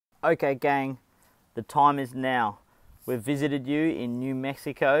Okay gang, the time is now. We've visited you in New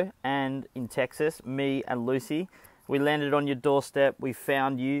Mexico and in Texas, me and Lucy. We landed on your doorstep. We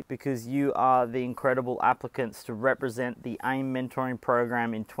found you because you are the incredible applicants to represent the AIM mentoring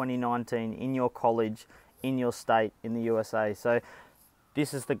program in 2019 in your college, in your state, in the USA. So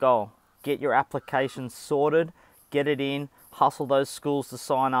this is the goal. Get your application sorted, get it in, hustle those schools to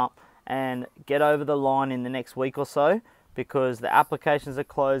sign up and get over the line in the next week or so, because the applications are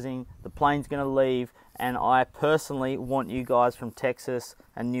closing, the plane's going to leave, and I personally want you guys from Texas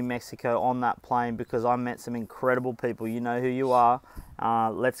and New Mexico on that plane because I met some incredible people. You know who you are.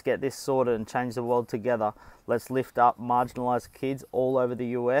 Let's get this sorted and change the world together. Let's lift up marginalized kids all over the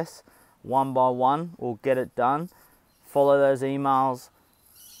US. One by one, we'll get it done. Follow those emails,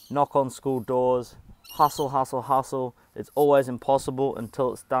 knock on school doors, hustle, hustle, hustle. It's always impossible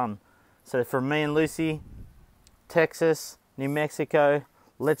until it's done. So for me and Lucy, Texas, New Mexico,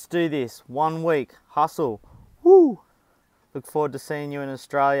 let's do this. 1 week, hustle, woo! Look forward to seeing you in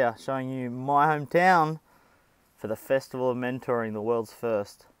Australia, showing you my hometown for the Festival of Mentoring, the world's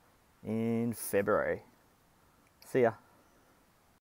first, in February. See ya.